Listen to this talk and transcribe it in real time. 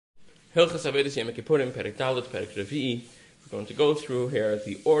Hilchos Avodas Yom Kippurim, Perek Dalet, Perek Revi'i. We're going to go through here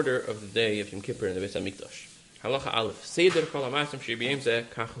the order of the day of Yom Kippur in the Beis Hamikdash. Halacha Aleph. Seder kol ha'masim she'biyem zeh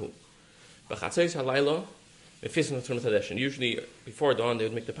kachu. B'chatzos halayla, mefisin l'trumas hadeshin. Usually, before dawn, they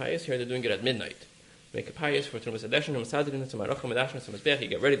would make the payas. Here, they're doing it at midnight. Make a payas for trumas hadeshin, ha'masadirin, ha'marachim, ha'dashim, ha'mazbech. You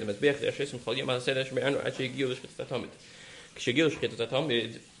get ready, the mazbech, the ashesim, chol yom ha'seder, she'be'anu, ad she'yigiu l'shchitas hatamid. K'she'yigiu l'shchitas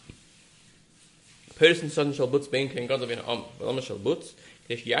hatamid, person son shall butz bein ken gadol v'in ha'am, v'lama shall butz,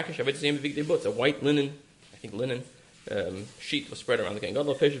 k'desh yakish ha'vetz yem b'vig de butz. A white linen, I think linen, sheet was spread around the ken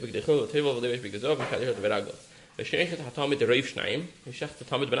gadol, fish b'vig de chul, tevel v'levish b'vig de zov, and kadishot v'ragdol. V'sheichet ha'tamid the reiv shnayim, he shechts the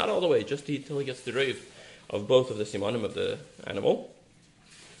tamid, but not all the way, just till he gets the reiv of both of the simanim of the animal.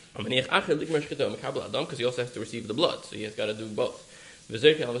 Because he also has to receive the blood, so he has got to do both. He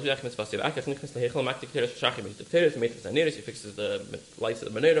fixes the lights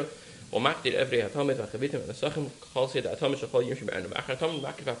of the menorah. Every hatamid v'chavitim v'nesachim calls it the hatamid shachol yom shebe'ernu. V'achar hatamid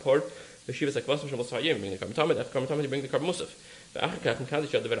makif ha'por v'shivas ha'kvasim shel mosayim. Bring the carbon hatamid. After carbon hatamid, you bring the carbon musaf. V'achar kach mekadish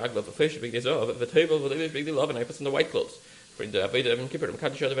yad v'raglav v'fleish b'gdei zov v'tevel v'levish b'gdei love, and I put in the white clothes. For the Avodah of Yom Kippur,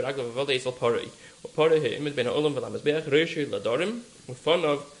 mekadish yad v'raglav v'val deisel parei. Parei he'imid ben ha'olam v'lamazbeach reishu l'dorim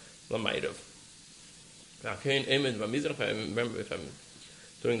u'fanav l'mayrav. V'akein imid v'mizrach. I remember if I'm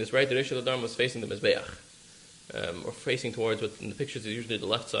doing this right, the reishu l'dorim was facing the mizbeach. Or facing towards what in the pictures is usually the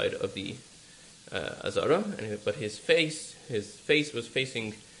left side of the Azara, but his face was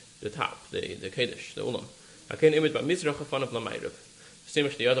facing the top, the Kedesh, the Ulam. Hakein imid ba'mizrach ha'fanav l'mayrav.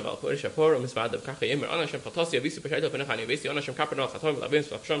 Simish the other Valpur Shapor, Misvad of Kacha Yimmer, Anasham Patasi, Avisi Pashaita Penachani Vesi, Anasham Kapanov, Hatom, Lavins,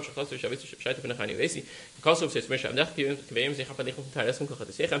 Sham Shapasi, Shavisi Pashaita Penachani Vesi, because of Sismish Abdach, Kivim, Zechapalicum, Taresum,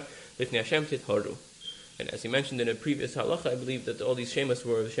 Kochatisechem, Lifni Hashem Tit Horu. And as he mentioned in a previous halacha, I believe that all these shemas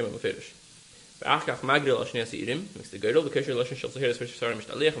were the Shema Mefirish. Achkach Magril Ashnia Seirim, makes the girdle, the Kesher Lashon Shal Sahiris, which is Sarah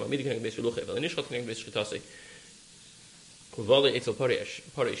Mishtalech, Mamidi Kang Beis Shuluche, Velinishot Kang Beis Shitase. Uvali Etzel Paresh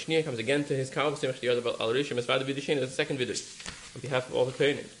Shnia comes again to his cow, Simish the other Al Rishim, Misvad Vidishin, is the second video. On behalf of all the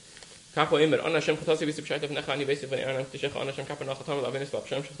training. Kapo Immer, Anasham Khatasi Visipshait of Nachani, Vesi of Anam, Tishach, Anasham Kapan, Hatam, Lavinis,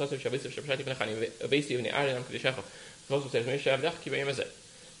 Sham Shatasi, Shavis of Shapshait of Nachani, Vesi of the Aram, Kishach, also says, Mishav, Kibamazet.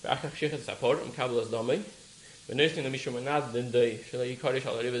 Backach Shechet Sapor, and Kabbalah Dami, the nursing the Mishumanad, then the Shalai Karish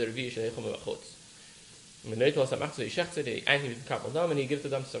al River, the Revi, Shalechum of Chutz. When they told Samach, he shechts it, and he Kabbalah Dam, and he gives it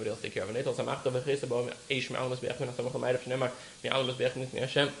them to somebody else to take care of. And they told Samach, the Chesabom, Eish Malamas Beachman, Samach Mayraf Shnema, Mialamas Beachman,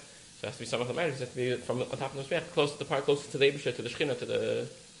 Hashem. So it has to be some of the matters. It has to be from on top of the mizbeach, close to the part, close to the Eibusha, to the Shechina, to the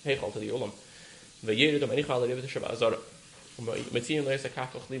Heichal, to the Olam. V'yirid o'menichal l'rivet Shabbat Azara. U'metziyin le'es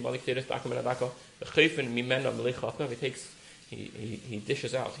ha'kakoch li malik teres b'akum and adako. V'chayfen mimena melech hafnav. He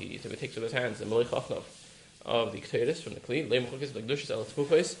dishes out, he takes with his hands the melech hafnav of the Keteris from the Kli. Le'muchukis v'gdushis el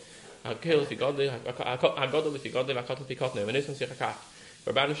tzfufes. Ha'kel l'figodli, ha'godol l'figodli, ha'kotl l'fikotne. V'nisun sich ha'kach.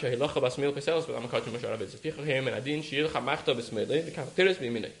 V'rbanu shehilacha b'asmil peselos v'lamakotim masharavet. Z'fichach him and adin shi'ilcha machta b'smili. The Keteris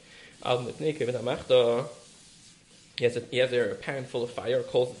b'yiminei. He has a pan full of fire,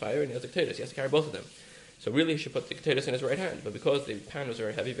 coals of fire, and he has a Keteris. He has to carry both of them. So really, he should put the Keteris in his right hand. But because the pan was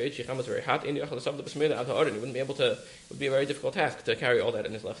very heavy, Shecham was very hot, he wouldn't be able to. It would be a very difficult task to carry all that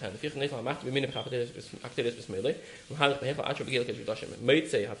in his left hand. He finds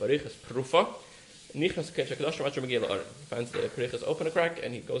the perichas open a crack,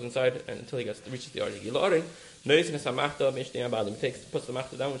 and he goes inside until he reaches the Aron. He puts the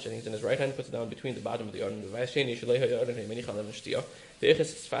machta down, which I think is in his right hand, puts it down between the bottom of the Aron. He has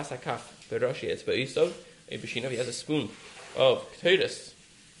a spoon of Keteris,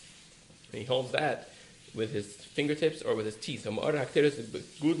 and he holds that with his fingertips or with his teeth. And with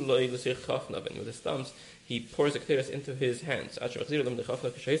his thumbs, he pours the Keteris into his hands. He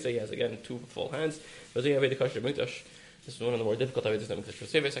has again two full hands. This is one of the more difficult Avodas.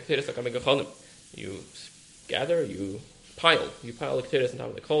 You gather, you pile the Keteris on top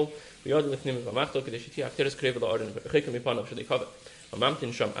of the coal.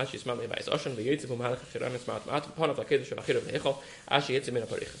 Mamtin Sham Ashi Smali by Ocean, the Yates of Malachim Smart Pon of the Kedish of Achir of the Hechel, Ashi Yitzim in a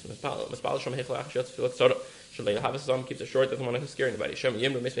Parichas, Maspal Sham Hechel Achshot Sora, Shalay Havasam keeps a short of the one who's scaring anybody. Shem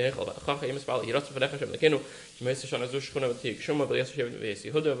Yim Miss Hechel, Chach Yimspal, Hiras of Nefesh, the Kenu, Shemes Shana Zushkuna, the Shuma, the Yashiv, the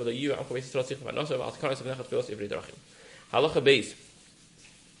Yehuda, of the U, Uncle Waste Trotsik, and also Alkanis of Nechat Filos every Drachim. Halacha base.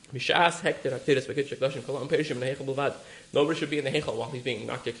 Mishas Hector Actiris Bakitchik Lashim Kolam Perishim and Hechel Bulvad. Nobody should be in the Hechel while he's being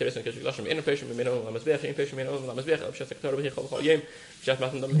knocked Actiris and Kitchik Lashim in a Perishim, Minon Lamasbech, in Perishim, Minon Lamasbech, Shas Hector Hechel Yem, Shas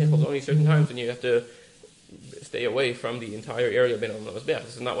Matan Hechel only certain times, and you have to stay away from the entire area of Minon Lamasbech.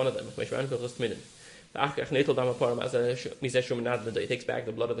 This is not one of them. He takes back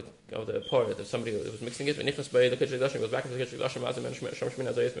the blood of the par of somebody who was mixing it. When goes back into the Kitchik Lashim,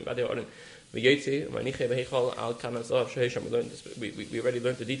 we already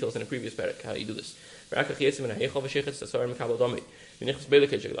learned the details in a previous parak how you do this. You take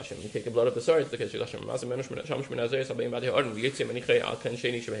the blood of the sword, the Kedusha Glashim, Mazim Menush Shamash Menazeres, Abayim Badi Orden, Yitzim Maniche Al Ken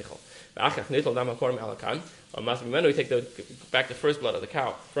Sheni Shebechel. V'achach Nitel Dam HaPorim Al Kan. On Mazim Menu, you take back the first blood of the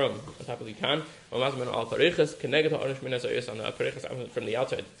cow from on top of the Kan. On Mazim Menu Al Parichas, Keneged Ha'Ornish Menazeres on the Parichas from the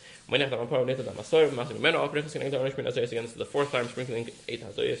outside. Menach Dam HaPorim Nitel Dam HaSoyer, Mazim Menu Al Parichas, Keneged Ha'Ornish Menazeres. Again, this is the fourth time sprinkling 8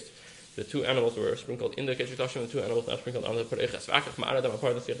 Hazoyos. The two animals were sprinkled in the Kedusha Glashim, the two animals now sprinkled on the Parichas. V'achach Ma'ara Dam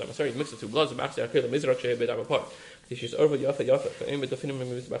HaPorim, the Dam HaSoyer, you mix the two bloods, V'achach Akil, Mizrach Sheh B'Dam HaPorim. She's over Yafa Yafa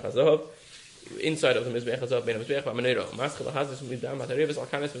inside of the Mizbeach Hazav, Ben Mizbeach Vamanero. Maskal has this Midam Matarivis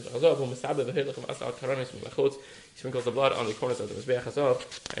Alcanis Hazav, who Misabe Vehilach Masal Karanis Machot. He sprinkles the blood on the corners of the Mizbeach Hazav,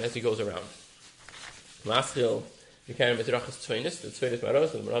 and as he goes around. Maskil, you can Mizrachas Twinis, the Twinis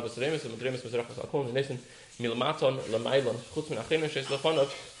Maros, the Marabas Remis, the Madrimis Mizrachas Alkon, the Nation Milmaton, Lamailon, Chutzman Achinish, Lafonov,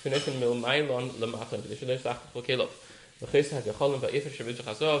 Fination Milmailon, Lamaton, the Shilach Lokelov. The Chesed Hacholim Vaifir Shavich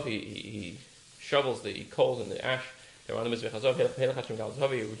Hazav, he shovels the coals and the ash. Around the Mizbeach Hazav, Helach Hashem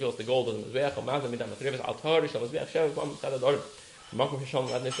Galzavi, reveals the gold of the Mizbeach, and Mazam Midam Matrevis Altar, Shal Mizbeach Shev, Bam Tzadador, Makum Hisham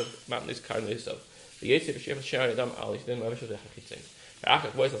Matnis Karnisov. The Yetzir Shev Shar Adam Ali, then Mavish of the Hakitzin.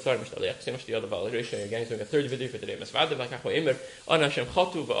 Achak voice of Sar Mishdalech, Simish the other validation, again, doing a third video for today. Masvada, like Achwa Immer, on Hashem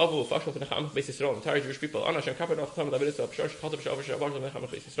Chatu, Va'avu, Fashal Pinacham, Basis Rome, entire Jewish people, on Hashem Kapanach, Tam, Davidis, of Shorsh, Chatu, Shavar, Shavar, Mecham,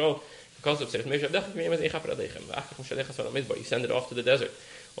 Basis Rome, because of Seres Mesh, Abdach, Mim, Echap Radechem, Achak Mushalech, Son of Midbar, you send it off to the desert.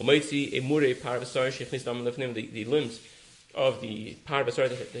 Omaitzi, a Mure, Parvasar, Shechnis, Dam, the limbs of the Parvasar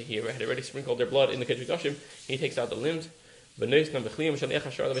that he had already sprinkled their blood in the Kedusha Glashim, he takes out the limbs. Whatever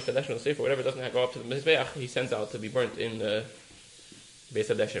doesn't go up to the Mizbeach, he sends out to be burnt in the Beis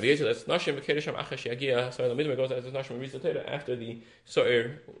HaDeshen. After the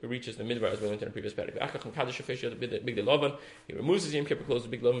So'er reaches the Midbar, as we learned in the previous paragraph. He removes his Yom Kippur clothes, the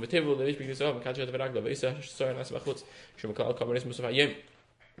big love,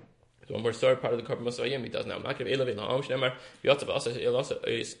 so one more third part of the Korban Mosavayim he does now. Maktiv Elav in Ha'am Shnemar Yotzav Asa Elossev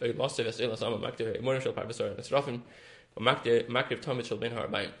Es Elas Amma Maktiv Emurim Shel Parvasar Nesrafim Maktiv Tamid Shel Ben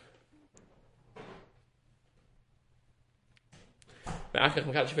Harabayim. Be'achach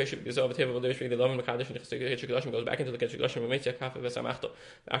Mekadosh Feshiv Gezov V'Teva V'Levish V'Gdelovan Mekadosh and Kedusha Glashim goes back into the Kedusha Glashim V'Metzia Kafe V'Samachto.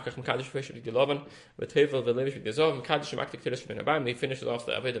 Be'achach Mekadosh Feshiv V'Gdelovan V'Teva V'Levish V'Gezov Mekadosh Maktiv K'teres V'Ben Habayim. He finishes off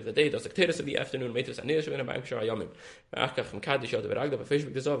the Avodah of the day, does the K'teres of the afternoon, Meitus Aniyah V'Ben Habayim K'shar HaYomim. Be'achach Mekadosh Yod V'Ragda V'Feshiv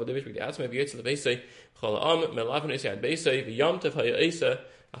V'Gezov V'Levish V'Gdeatzmei V'Yetzel V'Beisei Chol Ha'am Me'lavin Esei Ad Beisei V'Yomtev HaYa'esa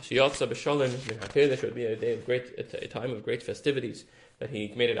Ashiyotza B'Shalom Min HaKedesh would be a day of a time of great festivities that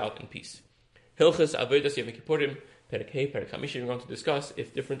he made it out in peace. Hilchas Avodas Yom Kippurim Perek Hey, Perek Hamishi, we're going to discuss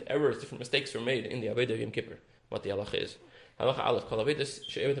if different errors, different mistakes were made in the Avodah of Yom Kippur, what the halacha is. Halacha Aleph, Kol Avodas,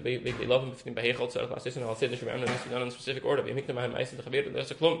 She'evet HaBe'Bei Lovim B'Fnim B'Heichel, Tzarech L'Asis, and Al Seder Shema'am, and this is done in a specific order. V'Yimikna Ma'am Eisen T'Chavir,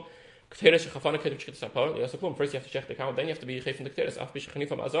 L'Yasa Klum, K'teres Shechafana Kedem Shechit Sapar, L'Yasa Klum. First you have to check the count, then you have to be Chei from the K'teres, Af B'Shechani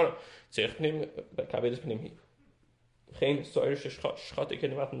from Azara, Tzarech P'nim, K'Avodas P'nim Hi. Chen So'er Shechot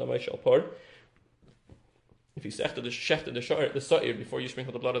Ekedim Atan Damai Shal Par. If you sechted the So'er before you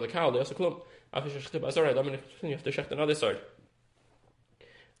sprinkle the blood of the cow, L'Yasa Klum. Af B'Shechit Azara, then you have to check another side.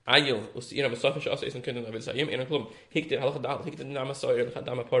 Ayil usira masafish asa isn kenden avid sayim in a klum hikte halach dal hikte nama soyer and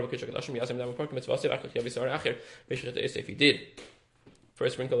dama par because glashim yazim dama par mitzvah sevach yavisar acher bishret is if he did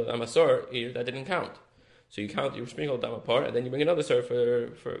first sprinkle the dama sor that didn't count, so you sprinkle the dama par and then you bring another sor for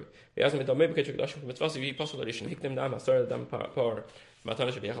yazim dama because glashim mitzvah sevi possible addition hikte dama sor dama par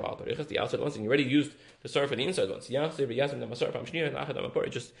matana shel yachal altar the outside ones, and you already used the sor for the inside ones yazim dama sor pam shniya and achad dama par,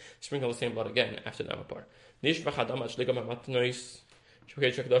 just sprinkle the same blood again after dama par nishvach dama shligam matnois.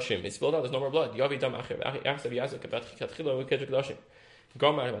 It's spilled out, there's no more blood. Yavi dam acher. Achsav yazak kavat chikatchilo ukedrek dashim.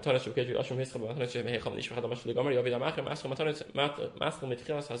 Gomer matanas ukedrek dashim hischab matanas shevehecham nishvach damash li gomer yavi dam acher maschal matanas maschal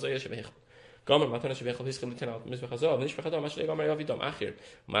mitchilas hazoyah shevehecham. Gomer matanas shevehecham hischab litanal mizbech hazav nishvach damash li gomer yavi dam acher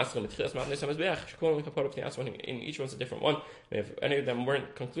maschal mitchilas matanas hamizbech. Shkolom kapar of the in each one's a different one. And if any of them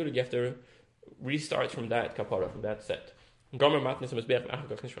weren't concluded, you have to restart from that kapara, from that set. Gomer matanas hamizbech acher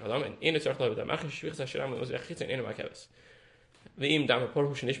gach nishvach dam and in tzarich lo dam acher shvichas hashiram mizbech chitzin in makaves. V'im dam apor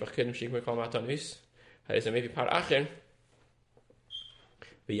hu shenishbach kedem shigmer kol matanis. Hayes maybe par acher.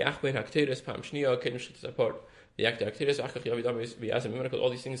 V'yachbein hakteres pam shniya kedem shchitas apor. V'yak the hakteres achach yavidam v'yazim because all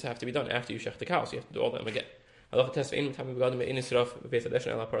these things have to be done after you shech the cow, so you have to do all them again. Halacha test v'im tam v'gadim ve'in israf v'beis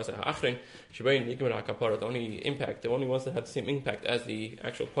hadeshen ala paras ha'achrin. Shebein yigmer ha'kapara. The only ones that have the same impact as the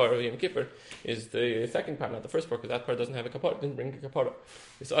actual par of Yom Kippur is the second part, not the first part, because that part doesn't have a kapara, didn't bring a kapara.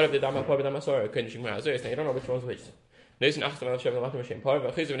 It's out of the dam apor v'dam asor kedem shigmer hazoyes. Now you don't know which one's which. Nissen 8 Mal Shem Lamata Shem Par,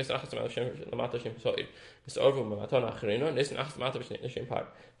 and Chizu Nissen 8 Mal Shem Lamata Shem Soir. This Orvu Matana Achrina, Nissen 8 Lamata Shem Par.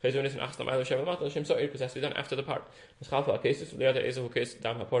 Chizu Nissen 8 Mal Shem Lamata Shem Soir, because that's to be done after the part. This Chalfa cases, the other is who case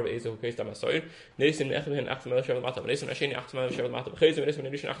Dam Hapor, is who case Dam Soir. Nissen Echelin 8 Mal Shem Lamata, Nissen Ashini 8 Mal Shem Lamata, Chizu Nissen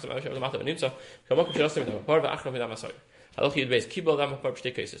 8 Mal Shem Lamata, Nimsa, Kamak Shassim Dam Hapor, Achram Dam Soir. Halachi base Kibel Dam Hapor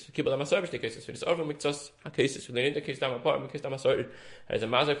b'shtei cases. Kibel Dam Soir b'shtei cases. For this Orvu Mikzas cases, for the Ninda case Dam Hapor, Mikzas Dam Soir. As a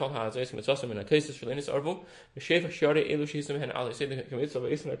Mazar called Hazes Mitzvasim in a cases for Linus Orvu, the Shefa Shari Elu Shisim Hen Ali said the commits of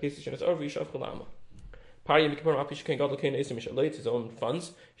Ace in a cases in his Orvu Yishav Kulama. Pari Mikipur Apish can God Lakain Asim Mishalate his own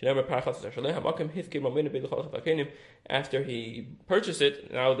funds. She never Parachas Shaleh Hamakim Hithkim Mamina Bilachal Hakanim. After he purchased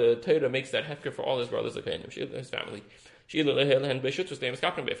it, now the Torah makes that hefker for all his brothers Lakanim, his family. She Lehel and Beshut was named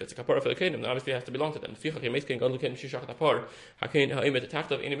Kaplan if it's a kapara for the kingdom, obviously it has to belong to them. Fichach Yemes can God Lakanim Shishach Tapar. Hakin Haimet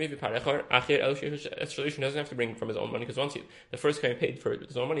attacked of enemy Parachar, Akhir El solution doesn't have to bring from his own money because once the first kind paid for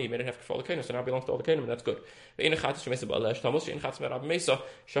his own money, he made it have to for all the kingdom, so now it belongs to all the kingdom, and that's good. If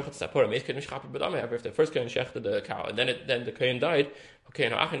the first kind shechted the cow and then the kain died, okay,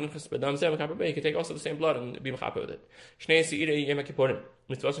 now you can take also the same blood and be mechaper with it. Shnei Seire Yom Kippurim.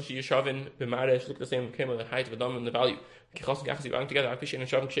 Mitzvah she Yishavin b'Maresh look the same camel the height of the dam and the value. Kichos gachas you together. Afishin and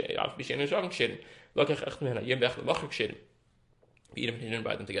Shavin Shavin. Look at Echtem Yem Bech Machrik Shir. Beat them and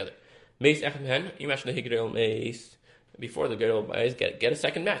buy them together. Mace Echem imagine the Higdel Mace. Before the girl buys, get a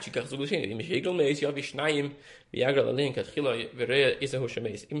second match. You can do the Im Higdel Mace. You have Shnayim. Viagra the link at Chila Verea is a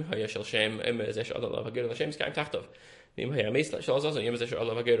Hushames. Im Hayashel Shem. Im Zesh Adal Girl Hashem Sky Tachtov. Im Hayames Shals also Im Zesh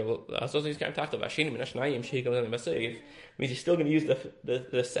Adal Girl. Also he's kind of Tachtov. Ashim and Shnayim Shigel and Masav. Means he's still going to use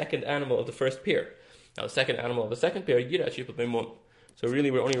the second animal of the first pair. Now the second animal of the second pair, Yira Chiput Mum. So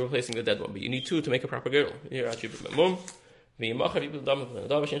really we're only replacing the dead one, but you need two to make a proper girdle. Yira Chiput Mum. V'yimachar Yiput Dam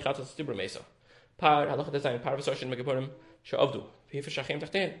Davashin Chatas Tibra Mesa. Par Halacha Design Par Vasoshin Megapurim Sha'avdu. V'yifar Shachem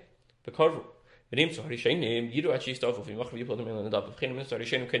Tachten. V'karvu. V'nim so Harishanim Yiru Achi Stofu V'yimachar Yiput Dam and Dava. V'chenim Minister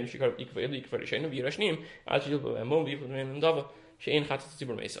Harishanim Kenim Shikar Ikva Harishanim V'yirashnim Achi Yiput Mum V'yiput Dam and Dava. She'en Chatas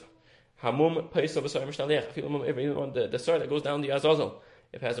Tibra Mesa. Hamum Paisa V'sar Mishnalech. I feel mum even the sword that goes down the Azazel.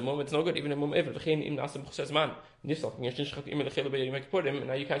 If it has a mum, it's no good. Even a mum ever. V'chein Im Nasim Chusez Man. Nifsal. Yashin Shchat Im Lechel B'yim Kippurim. And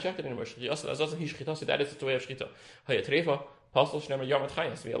now you can't check it anymore. Yasal Azazel He Shchita. So that is the way of Shchita. Haya Trefa. Pastor Shnemer Yom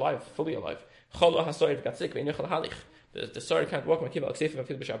Chayas. Be alive, fully alive. Cholo HaSoyer got sick. V'inechal Halich. The sword can't walk. Makiva Aksef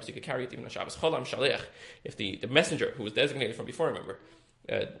V'afil B'Shabbos. You can carry it even on Shabbos. Cholam Shalech. If the messenger who was designated from before, remember,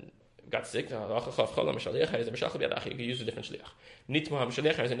 got sick. You can use a different shliach. Nitma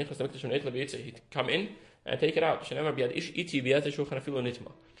HaMshalech is a nichlas the Mikdash Meneit LeBeitze. He'd come in and take it out. Shnemer Biad Ish Iti Biad Shulchan Afilu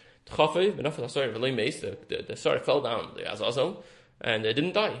Nitma. Tchafei V'nafel HaSoyer V'lei Meis. The sword fell down the Azazel and it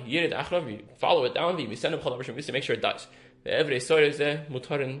didn't die. Yirid Achrav. We follow it down. We send him Chol HaBashim. We make sure it dies. Every sword is there.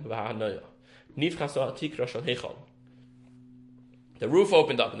 Mutarin V'ha'anoya. Nivchasa Tikra Shal Heichal. The roof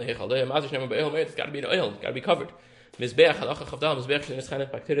opened up in the Heichal. It's got to be in oil. It's got to be covered. Mizbeach halacha chavdal mizbeach shenis chanet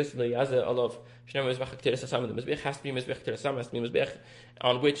bacteris leyaze alav shneim mizbeach bacteris asam. The mizbeach has to be mizbeach bacteris asam. Has to be mizbeach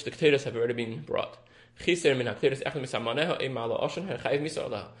on which the bacteris have already been brought. Chiser min bacteris echel misamaneha emala oshen chayiv misa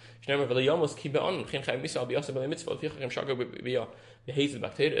Allah. Shneim v'leyamos kibe on chin chayiv misa al biyasa b'lei mitzvah. V'chachem shagar b'ya behazel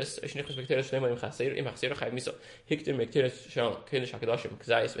bacteris. Shnichus bacteris shneim im chaser chayiv misa. Hiktim bacteris shal kenish hakadashim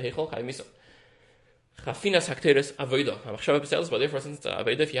kzayis v'hechol chayiv misa. Chafinas bacteris avoida. Machshava b'selis, but therefore since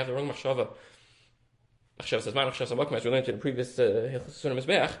avoida, if you have the wrong machshava. As we learned in the previous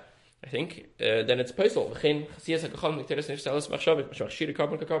Mizbeach, I think, then it's postal. V'chein chasiyas ha'kachal mikteres nifsalas machshavit mashmachshiri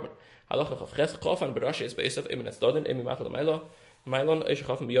carbon k'carbon. Halacha chavches chofan b'rashi is beisav imin etzdoden imi matal ha'maila. Mailon eish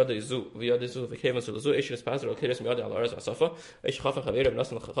chofan b'yada izu v'kevan sulazu eish nispazer al keres miyada al araz v'asafa eish chofan chavera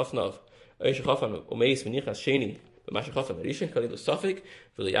b'nasan l'chafnav eish chofan umeis v'nichas sheni b'mash chofan arishin kalilu safik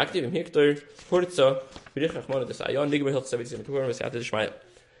v'liyaktiv im hiktor purtza v'rich rachmona desayon nigber hilch savitz im kuvar v'siyat d'shmaya.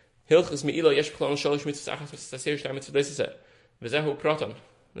 Hilchos מעילה יש כלל שלוש מצוות אחת מצוות שתיים מצוות זה וזהו פרוטון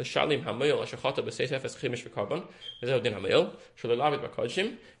לשלים המעיל אשר חטא בסייס אפס חימש וקרבון וזהו דין המעיל שלא לעבוד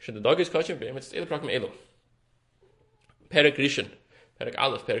בקודשים שדדוגס קודשים ומצוות אלה פרק מעילו פרק ראשון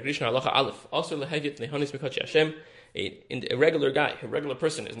פרק ראשון הלכה א' also להגיד להניס מקודשי השם a regular guy, a regular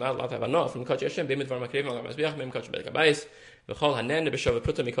person is not allowed to have enough from מקודשי השם במדבר מקריבים על המזבח במקודשי בדק הבייס וכל הנן בשווה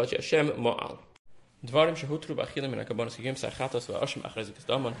פרוטון מקודשי השם מועל דברים שהותרו באכילה מן הקבונס כגים סחטוס ואשם אחרי זיקס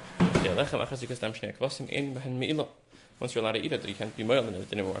דמן ילחם אחרי זיקס דם שני הכבשים אין בהן מעילה. Once you're allowed to eat it, you can't be moil in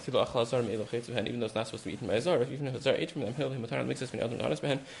it anymore. Afilo achal azar me'ilo chetz behen, even though it's not supposed to be eaten by azar. Even if azar ate from them, he'll mataran mixes min adon aras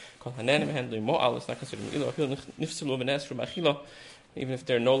behen. Kol hanen behen lo mo'al, it's not considered me'ilo. Afilo nifselu v'nes from achila, even if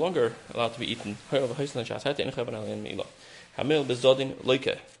they're no longer allowed to be eaten. Hoyel v'hoyslan shas ha'te in chaban alien me'ilo. Hamil bezodin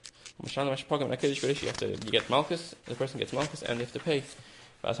loike. Mashana mashpagam nakedesh v'rish. You get malchus, the person gets malchus, and you have to pay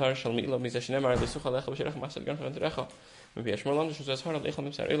והזהר של מעילה מזה שנאמר לסוך עליך בשלך מעשת גנך ונתרחה. ויש מלון שזה הזהר עליך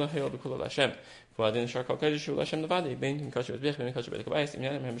למסר אילה הילה בכולה להשם. והדין שר כל קדש שהוא להשם לבד, בין מקדש מזבח בין מקדש בית הקבייס, אם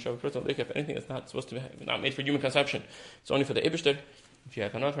הם משהו פרוטה ליקה, if anything that's not supposed to be not made for human consumption, it's only for the Ibishter. If you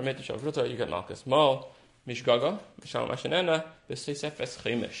have enough for made to show pruta, you get malchus. Mal, mishgaga, mishal mashanena, b'seisefes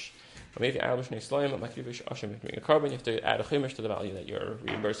chemish. Or maybe Arabic Slaim, Makrivish Asham, bring a carbon, you have to add a chemish to the value that you're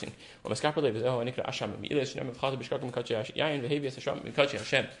reimbursing. Or Maskapale, Nikra Asham, Milas, Shem, Khata Bishkakam Kachi Yain, behavior Hasham, Mikachi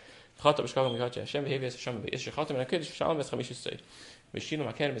Hashem. Khata Bishkakam Kachi Hashem, behavior Hasham, Ish Khatam, and a kid, Shalom, Veshamish say. Mishino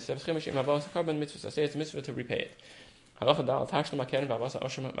Makan, Misef Chemish, in Mavas carbon mitzvah, say it's mitzvah to repay it. Halacha Dal, Tashna Makan, Vavasa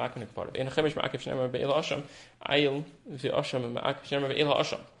Asham, Makan Kapar. In a Chemish Makif Shemar, Be'il Asham, Ayil, the Asham, Mak Shemar, Be'il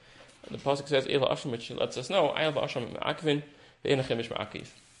Asham. The Pasuk says Il Asham, which lets us know, Ayil Asham, Makvin, Be'in a Chemish Makif.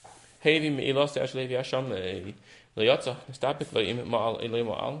 Heavy Me'ilah Stash Levi Asham Layatza, Stapik Laim Ma'al Elim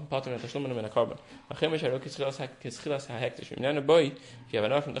Ma'al, Pattern at the Shluman and a carbon. A Chemish Kischilas Hektish. Nana boy, if you have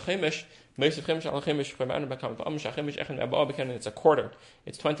enough from the Chemish, most of Chemish al Chemish from Anna Bakam Amish Chemish Echan Abba became it's a quarter.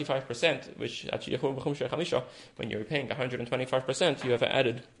 It's 25%, which at Yehum Bachum Shechamisha, when you're paying 125%, you have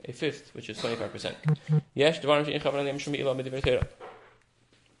added a fifth, which is 25%. Yes, the Varnish in Chavan name Shmi'ila Medivatera.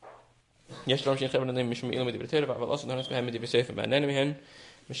 Yes, the Varnish in Chavan name Shmi'ila Medivatera, but also known as Mohammed Divisafe, but enemy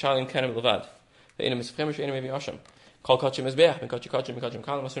Mishalim Kanem Levad. The enemy is Chemish, enemy Asham. Call Kachim is Beach, Kachim,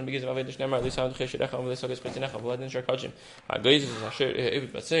 Kalam, Masun begins of Avedish Nemar, Lisa, the Cheshirech, and the Sagas Petinecha, Vladin Sharkachim. Agazes is Asher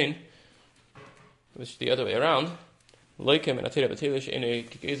Evid Batsin, which the other way around. Like him and Atira Batilish in a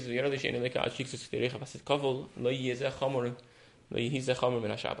Kikazes, the early Shane, like Achix, the Recha Basit Kavel, Layeze Hamor, Layeze Hamor,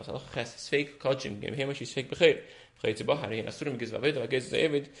 and Ashabas. Alchas, fake Kachim, game him, she's fake Becher. Chayt Bahari, and Asurim gives Aved, Agazes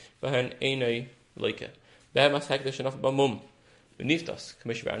David, Bahan Ene Lake. Behemas Hektish enough Bamum. Beneath us,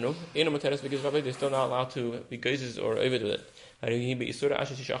 Commissioner, in a Materas because they're still not allowed to be gazes or over with it. And he be Isura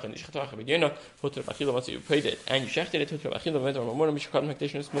Ashes Shach and Ishkatach, Bidina, put to Bachila once you paid it, and you checked it to Bachila went or more Mishkan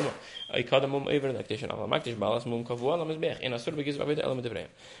Mactation is Mumma. I called a mum over lactation of a Mactish Balas Mum Kavuala Mizbech, and Asur begins by the element of Ram.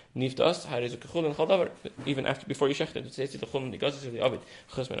 Beneath us, how is a Kuhul and Khadaver, even after before you checked it, it says the Khum, the gazes of the Ovid,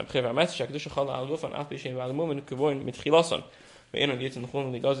 Husman, a Priva Match, Shakdusha Al Guf, and Alpishin Valamum and Kuvoin with Khilason. وإنه جيت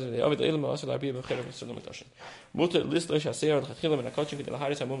نخون لجازة لأبد العلم وأصل العربية بخير في السلم التاشن. موت list ليش هسير الخطيلة من الكاتشين كده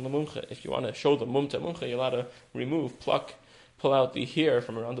الحارس مم لممخ. If you want to show the mum to mumch, you're allowed to pull out the hair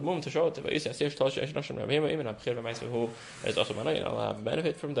from around the mum to show it. But هسير تلاش إيش نشر من بهما إيمان بخير فما يسوي هو is also مناي. And I'll have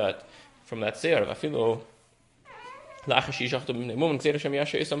benefit from that سير. أفيلو لا أخي شيء شخته من mum كثير شم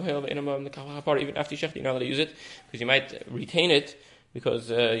ياشر اسم هيل بينما من كفار even after شخت you're not allowed to use it because you might retain it because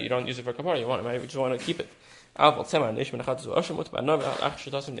you don't use it for kapar. You just want to keep it. Aval Semar Nish Menachat Ashmut, but not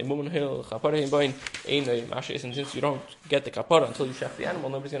Akshatasm, the Mumun Hill, Kapara in Boin, in Masha is, and since you don't get the Kapara until you chef the animal,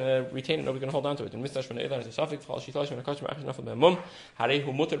 nobody's going to retain it, nobody's going to hold on to it. And Mistash Menela is a suffix, Fall Shitalash Menakach Action of the Mum, Hare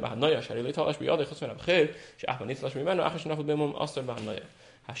who mutter Bahanoya, Shari Litalash, we other Husman of Khair, Shapanitlash Mimano, Action of the Mum, Oster Bahanoya.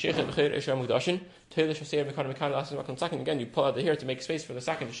 Hashech and Khair Isham Mudashin, Taylor Shasir Mekan Mekan last second. Again, you pull out the hair to make space for the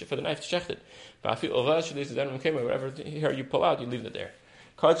second, for the knife to shecht it. But I feel Oval, she leaves the animal came, wherever hair you pull out, you leave it there.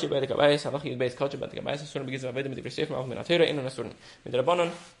 Culture by the Kabais, Halachi is based culture by the Kabais, Sunan begins with Aveda, with the Sefer of Menatera in Nasuran. With the Rabbanon,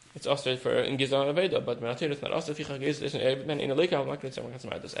 it's also for in Gizah Aveda, but Menatera is not also Ficha Giz, is in a lake of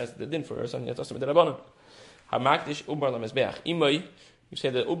Makrit, as the din for us, and yet also with the Rabbanon. Hamakdish Ubar Lamesbeach. Imai, you say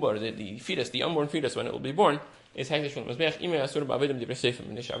the Ubar, the fetus, the unborn fetus, when it will be born, is hektish from Mesbeach. Imai Asur Ba'avedim Divrei Sefer,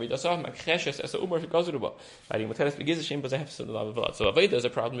 Minish Avidasah, Makcheshes as a Ubar Gazuruba. By Materas Begizashim, but they have to the Vlad. So Aveda is a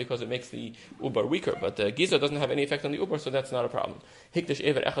problem because it makes the Ubar weaker, but Giza doesn't have any effect on the Ubar, so that's not a problem. Hiktish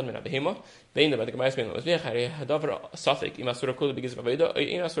Ever Echad Min Abehima, Bein by the Gemais Ben Mesbeach, Hare Hadavar Safik, Imasura Kula Begiz Aveda,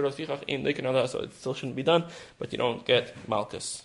 In Asura Fichach, in Likanada, so it still shouldn't be done, but you don't get Malchus.